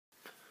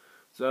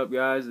What's up,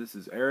 guys? This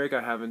is Eric.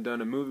 I haven't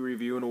done a movie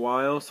review in a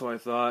while, so I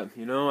thought,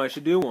 I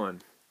should do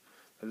one.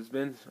 It's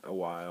been a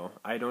while.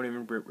 I don't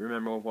even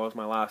remember what was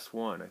my last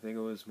one. I think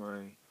it was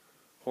my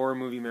horror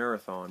movie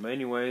marathon. But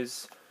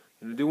anyways,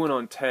 I'm going to do one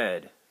on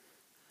Ted.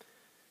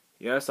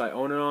 Yes, I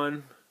own it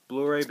on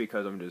Blu-ray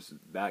because I'm just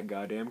that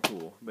goddamn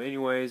cool. But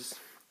anyways,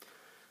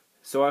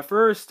 so at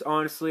first,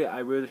 honestly, I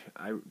really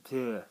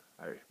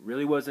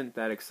wasn't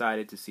that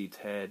excited to see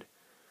Ted.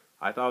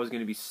 I thought it was going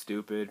to be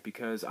stupid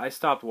because I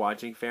stopped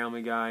watching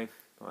Family Guy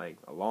like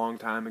a long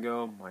time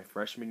ago, my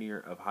freshman year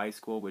of high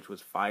school, which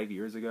was 5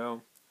 years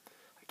ago.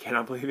 I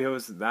cannot believe it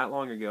was that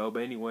long ago,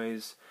 but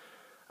anyways,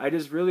 I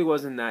just really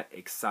wasn't that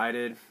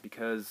excited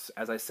because,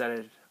 as I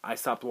said, I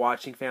stopped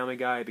watching Family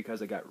Guy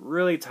because I got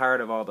really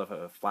tired of all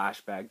the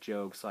flashback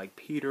jokes like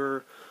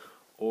Peter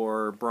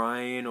or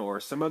Brian or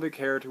some other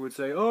character would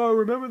say, "Oh,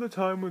 remember the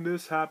time when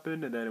this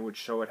happened?" and then it would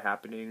show it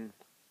happening.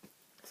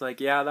 It's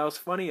like, yeah, that was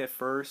funny at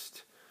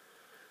first.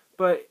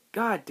 But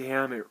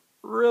goddamn, it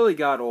really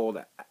got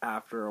old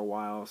after a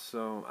while,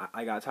 so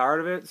I got tired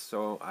of it,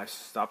 so I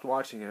stopped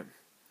watching it.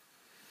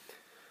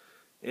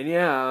 And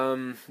yeah,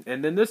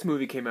 and then this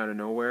movie came out of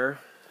nowhere,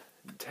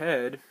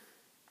 Ted,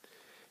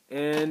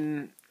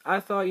 and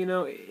I thought,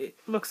 it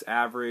looks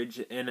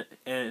average, and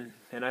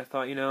I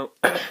thought,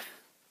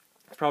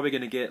 it's probably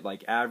gonna get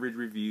like average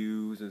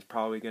reviews, and it's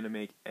probably gonna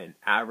make an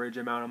average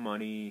amount of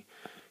money.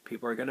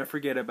 People are gonna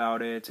forget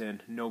about it,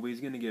 and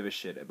nobody's gonna give a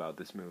shit about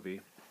this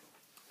movie.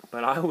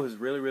 But I was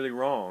really, really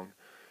wrong.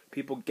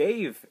 People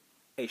gave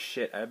a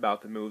shit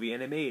about the movie,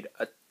 and it made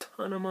a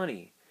ton of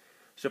money.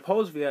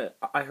 Supposedly,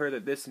 I heard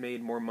that this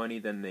made more money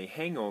than The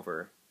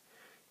Hangover.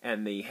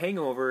 And The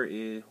Hangover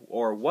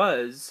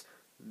was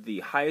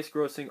the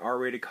highest-grossing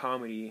R-rated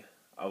comedy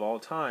of all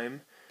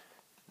time.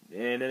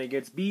 And then it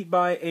gets beat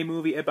by a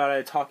movie about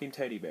a talking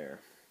teddy bear.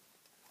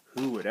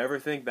 Who would ever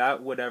think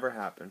that would ever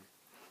happen?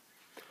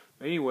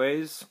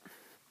 Anyways,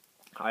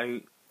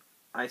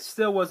 I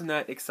still wasn't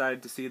that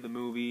excited to see the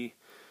movie.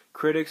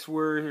 Critics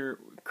were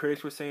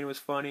saying it was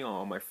funny.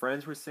 All my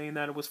friends were saying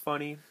that it was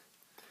funny.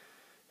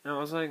 And I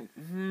was like,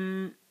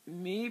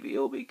 maybe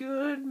it'll be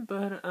good,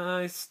 but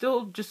I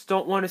still just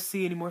don't want to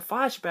see any more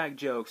flashback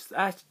jokes.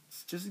 That's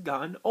just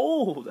gotten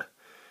old.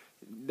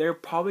 They're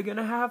probably going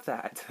to have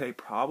that. They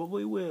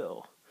probably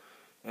will.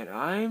 And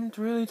I'm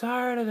really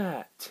tired of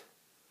that.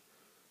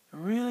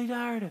 I'm really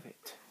tired of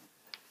it.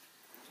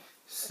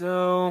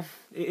 So,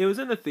 it was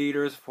in the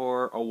theaters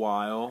for a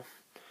while.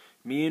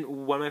 Me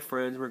and one of my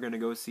friends were going to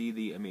go see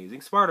The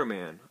Amazing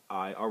Spider-Man.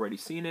 I already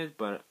seen it,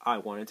 but I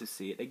wanted to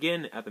see it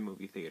again at the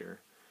movie theater.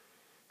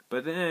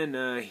 But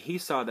then he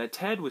saw that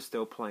Ted was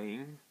still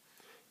playing,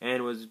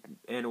 and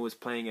it was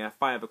playing at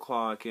 5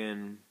 o'clock,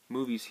 and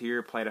movies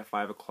here played at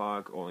 5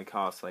 o'clock only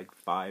cost like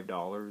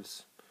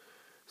 $5.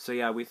 So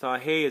yeah, we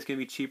thought, hey, it's going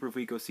to be cheaper if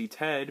we go see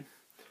Ted.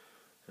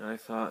 And I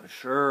thought,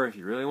 sure, if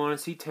you really want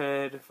to see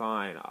Ted,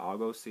 fine, I'll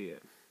go see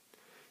it.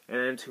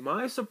 And to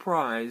my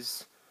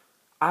surprise,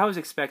 I was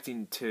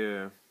expecting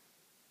to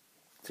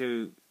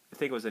think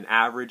it was an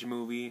average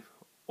movie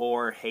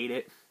or hate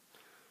it.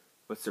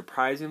 But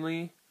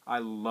surprisingly, I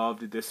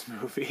loved this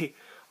movie.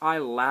 I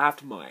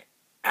laughed my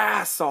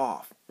ass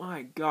off.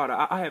 My God,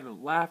 I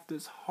haven't laughed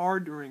this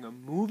hard during a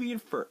movie in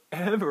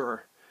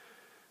forever.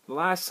 The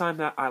last time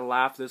that I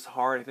laughed this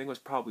hard, I think, was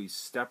probably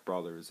Step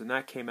Brothers, and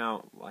that came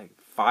out like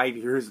 5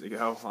 years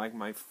ago, like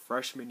my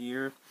freshman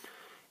year.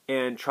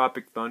 And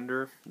Tropic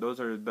Thunder. Those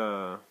are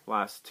the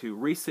last two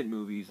recent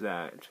movies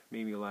that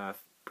made me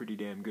laugh pretty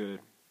damn good.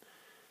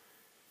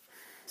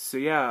 So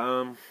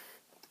yeah,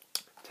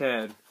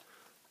 Ted,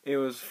 it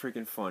was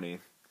freaking funny.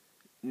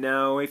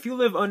 Now, if you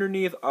live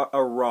underneath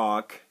a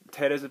rock,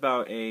 Ted is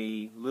about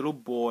a little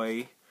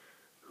boy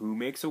who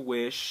makes a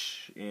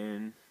wish,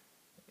 and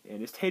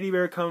his teddy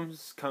bear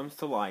comes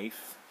to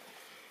life.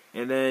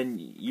 And then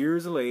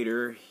years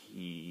later,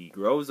 he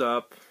grows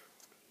up.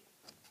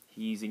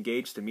 He's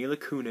engaged to Mila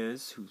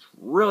Kunis, who's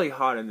really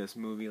hot in this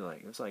movie.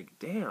 Like, it was like,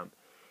 damn.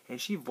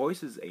 And she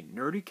voices a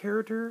nerdy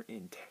character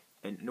in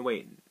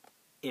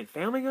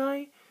Family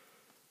Guy?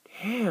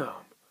 Damn.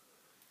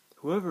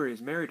 Whoever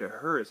is married to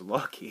her is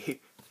lucky.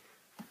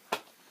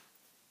 But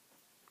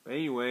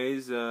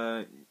anyways,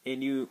 Mila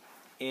Kunis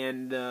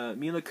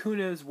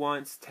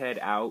wants Ted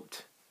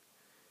out.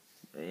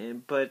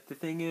 But the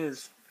thing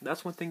is,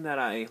 that's one thing that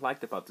I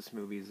liked about this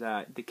movie, is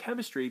that the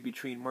chemistry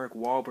between Mark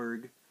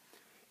Wahlberg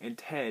and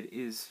Ted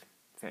is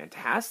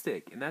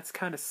fantastic, and that's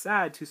kind of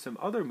sad to some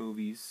other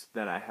movies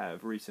that I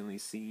have recently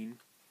seen.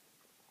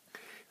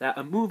 That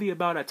a movie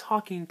about a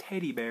talking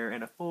teddy bear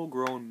and a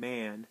full-grown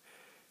man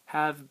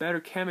have better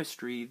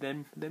chemistry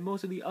than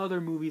most of the other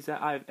movies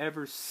that I've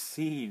ever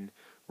seen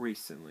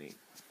recently.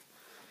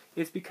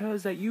 It's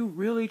because that you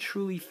really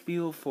truly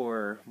feel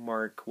for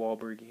Mark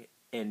Wahlberg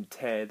and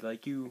Ted,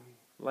 like you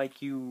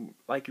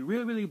really,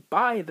 really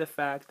buy the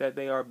fact that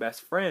they are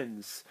best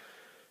friends.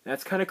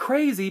 That's kind of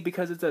crazy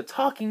because it's a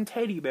talking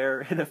teddy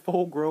bear and a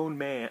full-grown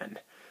man.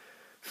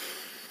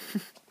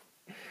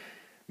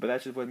 But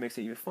that's just what makes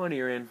it even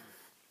funnier. And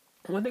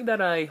one thing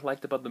that I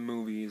liked about the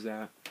movie is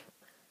that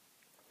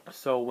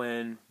So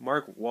when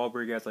Mark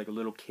Wahlberg as like a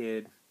little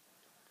kid,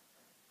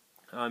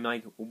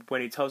 like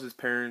when he tells his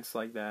parents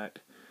like that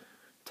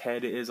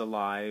Ted is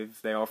alive,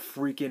 they all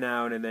freaking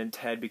out, and then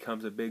Ted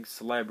becomes a big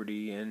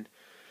celebrity, and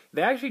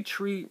they actually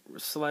treat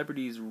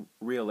celebrities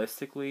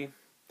realistically.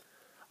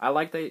 I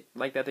like that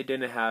they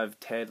didn't have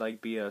Ted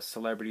like be a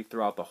celebrity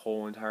throughout the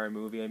whole entire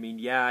movie. I mean,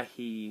 yeah,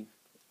 he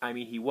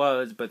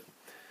was, but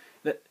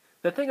the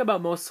the thing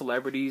about most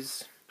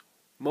celebrities,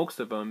 most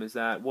of them, is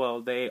that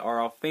well, they are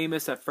all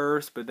famous at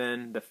first, but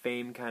then the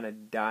fame kind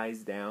of dies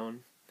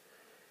down.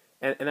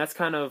 And that's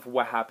kind of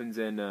what happens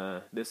in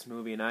this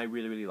movie, and I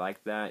really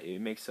like that. It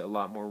makes it a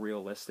lot more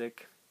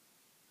realistic.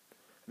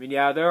 I mean,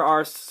 yeah, there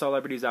are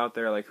celebrities out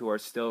there like who are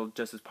still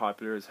just as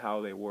popular as how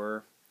they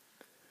were,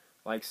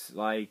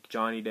 like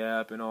Johnny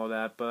Depp and all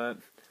that. But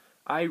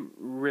I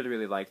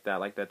really like that.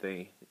 Like that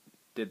they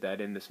did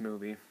that in this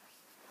movie.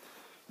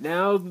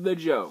 Now the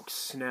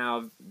jokes.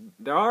 Now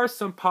there are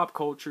some pop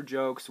culture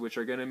jokes which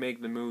are gonna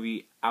make the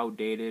movie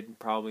outdated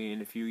probably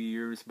in a few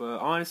years. But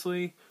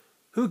honestly,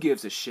 who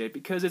gives a shit?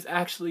 Because it's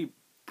actually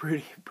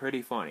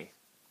pretty funny.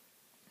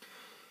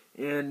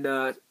 And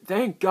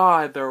thank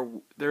God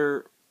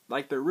there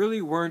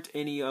really weren't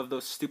any of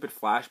those stupid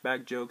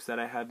flashback jokes that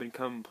I have been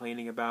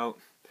complaining about.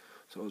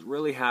 So I was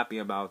really happy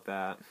about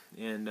that.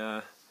 And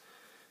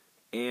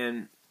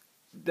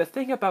the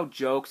thing about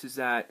jokes is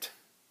that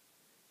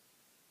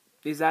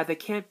they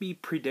can't be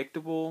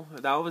predictable.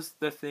 That was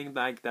the thing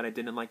that I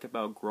didn't like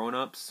about Grown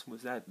Ups,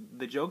 was that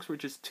the jokes were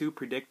just too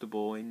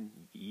predictable, and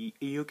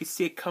you could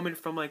see it coming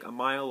from like a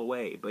mile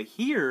away. But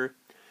here,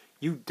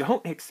 you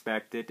don't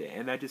expect it,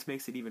 and that just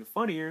makes it even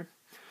funnier.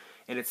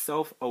 And it's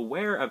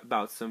self-aware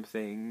about some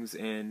things,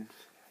 and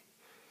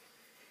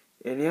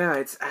yeah,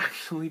 it's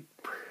actually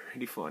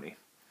pretty funny.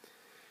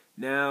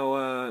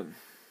 Now,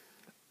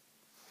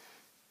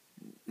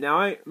 now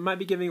I might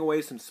be giving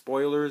away some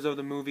spoilers of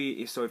the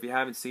movie, so if you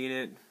haven't seen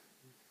it,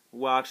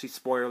 well, actually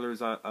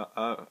spoilers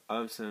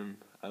of some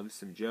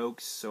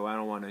jokes, so I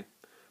don't want to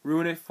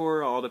ruin it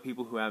for all the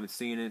people who haven't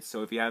seen it.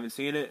 So if you haven't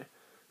seen it,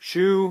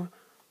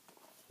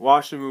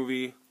 watch the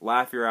movie,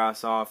 laugh your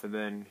ass off, and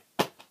then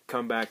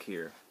come back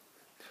here.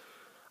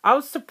 I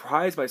was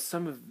surprised by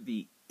some of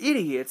the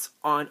idiots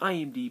on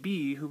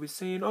IMDb who was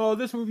saying, "Oh,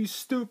 this movie's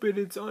stupid.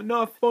 It's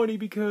not funny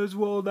because,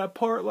 well, that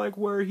part like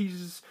where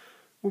he's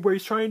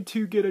trying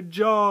to get a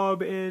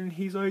job and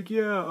he's like,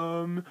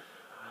 yeah,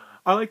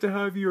 I like to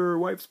have your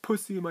wife's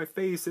pussy in my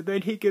face, and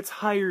then he gets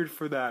hired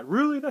for that.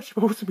 Really? That's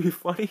supposed to be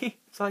funny?"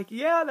 It's like,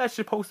 yeah, that's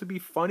supposed to be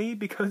funny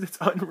because it's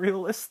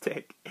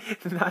unrealistic.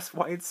 And that's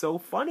why it's so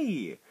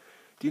funny.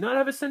 Do you not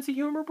have a sense of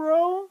humor,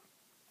 bro?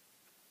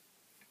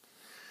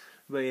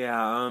 But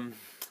yeah,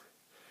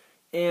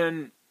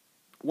 and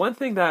one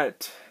thing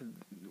that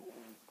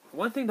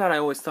I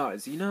always thought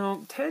is,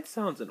 Ted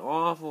sounds an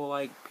awful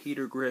like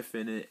Peter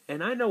Griffin,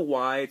 and I know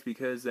why. It's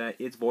because that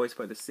it's voiced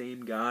by the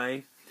same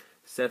guy,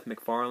 Seth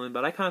MacFarlane.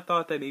 But I kind of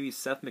thought that maybe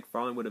Seth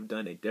MacFarlane would have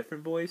done a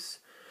different voice.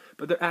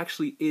 But there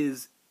actually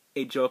is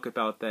a joke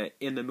about that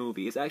in the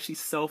movie. It's actually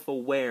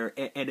self-aware,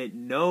 and it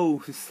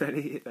knows that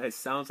it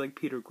sounds like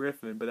Peter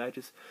Griffin, but that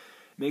just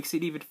makes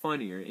it even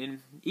funnier.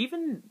 And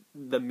even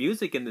the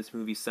music in this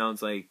movie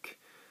sounds like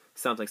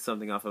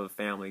something off of a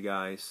Family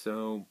Guy.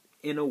 So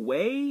in a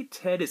way,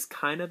 Ted is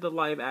kind of the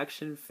live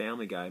action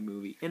Family Guy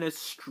movie in a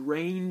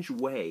strange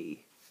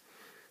way.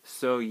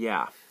 So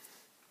yeah.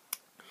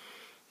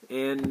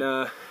 And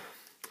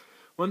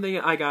one thing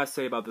I gotta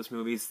say about this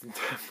movie is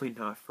definitely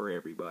not for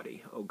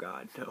everybody. Oh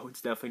god, no,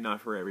 it's definitely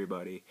not for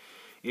everybody.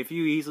 If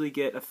you easily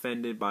get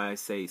offended by,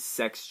 say,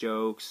 sex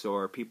jokes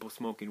or people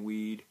smoking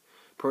weed,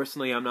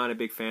 personally, I'm not a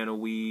big fan of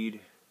weed.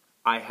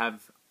 I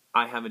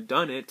haven't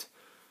done it,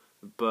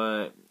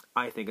 but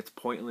I think it's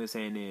pointless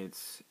and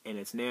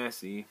it's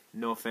nasty.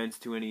 No offense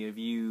to any of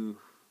you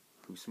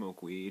who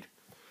smoke weed.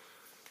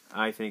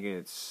 I think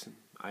it's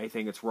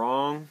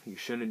wrong. You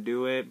shouldn't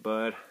do it,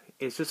 but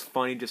it's just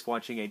funny just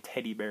watching a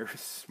teddy bear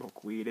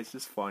smoke weed. It's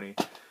just funny.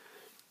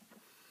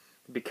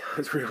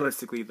 Because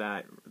realistically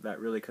that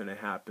really couldn't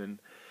happen.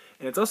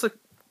 And it's also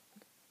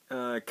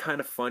kind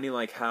of funny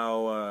like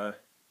how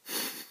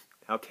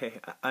okay,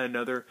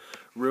 another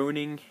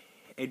ruining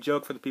a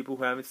joke for the people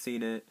who haven't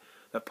seen it.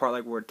 That part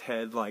like where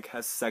Ted like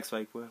has sex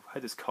like with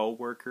his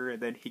coworker and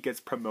then he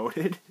gets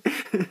promoted.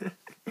 And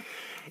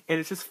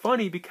it's just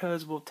funny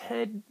because, well,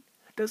 Ted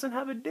doesn't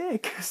have a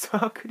dick, so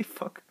how could he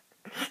fuck?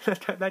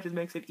 That just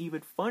makes it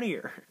even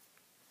funnier.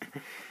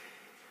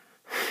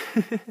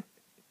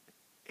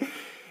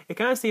 It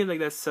kind of seems like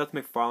that Seth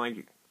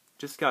MacFarlane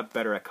just got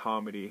better at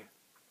comedy,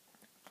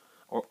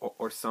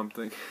 or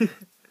something.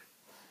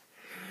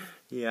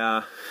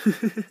 Yeah.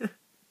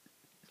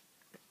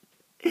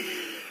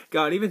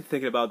 God, even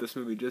thinking about this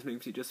movie just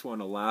makes me just want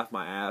to laugh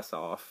my ass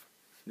off.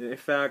 In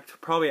fact,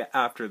 probably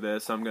after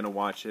this, I'm gonna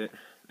watch it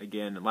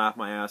again and laugh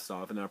my ass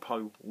off, and then I'll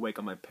probably wake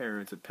up my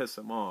parents and piss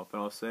them off,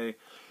 and I'll say,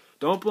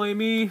 "Don't blame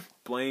me,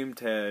 blame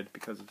Ted,"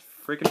 because it's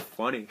freaking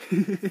funny.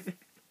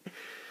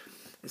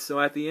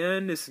 So at the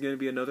end, this is gonna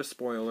be another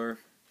spoiler.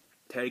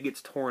 Ted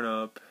gets torn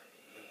up,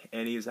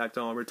 and he was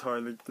acting all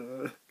retarded.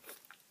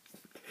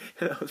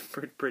 That was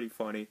pretty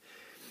funny.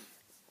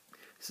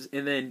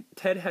 And then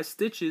Ted has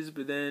stitches,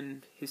 but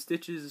then his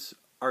stitches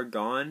are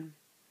gone.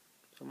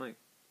 So I'm like,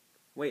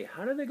 wait,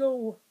 how did they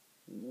go?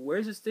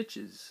 Where's the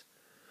stitches?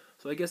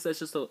 So I guess that's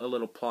just a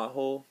little plot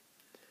hole.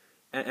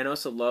 And I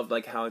also loved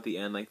like how at the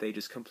end like they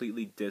just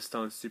completely dissed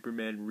on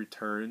Superman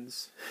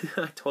Returns.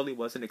 I totally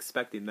wasn't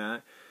expecting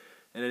that.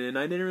 And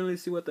I didn't really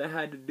see what that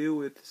had to do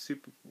with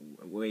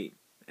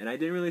And I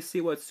didn't really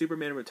see what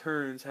Superman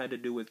Returns had to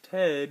do with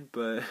Ted,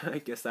 but I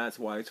guess that's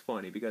why it's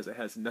funny, because it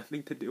has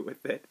nothing to do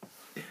with it.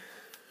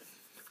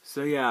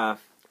 So yeah,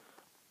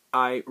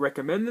 I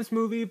recommend this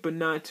movie, but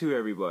not to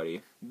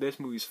everybody. This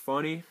movie's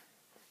funny,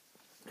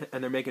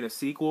 and they're making a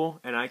sequel,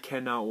 and I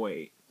cannot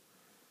wait.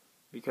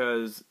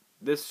 Because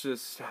this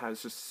just has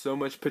so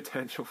much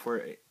potential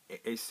for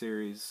a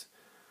series.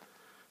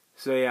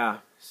 So yeah,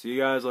 see you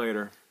guys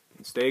later.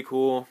 And stay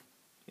cool,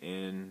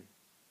 and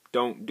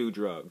don't do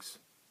drugs.